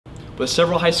With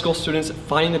several high school students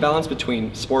finding the balance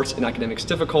between sports and academics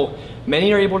difficult,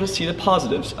 many are able to see the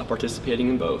positives of participating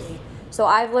in both. So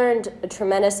I've learned a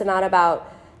tremendous amount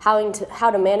about how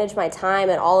to manage my time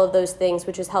and all of those things,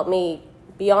 which has helped me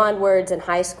beyond words in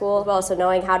high school, but also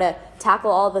knowing how to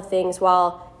tackle all the things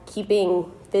while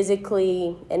keeping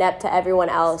physically inept to everyone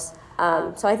else.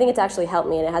 So I think it's actually helped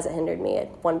me, and it hasn't hindered me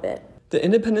one bit. The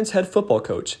Independence head football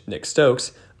coach, Nick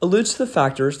Stokes, alludes to the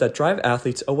factors that drive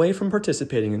athletes away from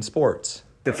participating in sports.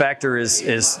 The factor is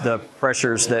the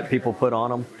pressures that people put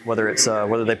on them, whether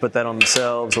they put that on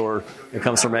themselves or it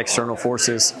comes from external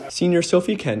forces. Senior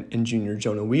Sophie Kent and junior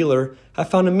Jonah Wheeler have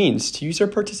found a means to use their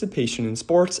participation in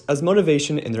sports as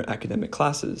motivation in their academic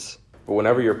classes. But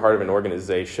whenever you're part of an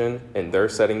organization and they're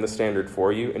setting the standard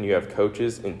for you and you have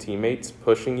coaches and teammates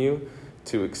pushing you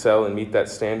to excel and meet that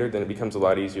standard, then it becomes a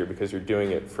lot easier because you're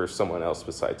doing it for someone else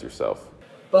besides yourself.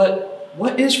 But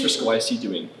what is Frisco ISD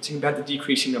doing to combat the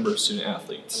decreasing number of student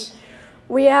athletes?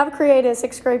 We have created a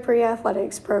 6th grade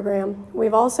pre-athletics program.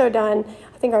 We've also done,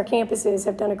 I think our campuses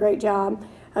have done a great job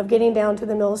of getting down to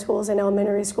the middle schools and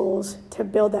elementary schools to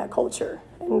build that culture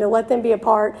and to let them be a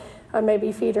part of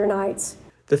maybe feeder nights.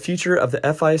 The future of the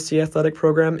FISD athletic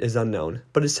program is unknown,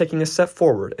 but is taking a step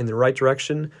forward in the right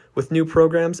direction with new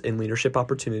programs and leadership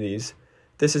opportunities.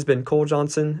 This has been Cole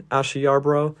Johnson, Ashley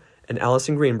Yarbrough, and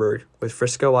Allison Greenberg with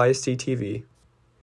Frisco ISD TV.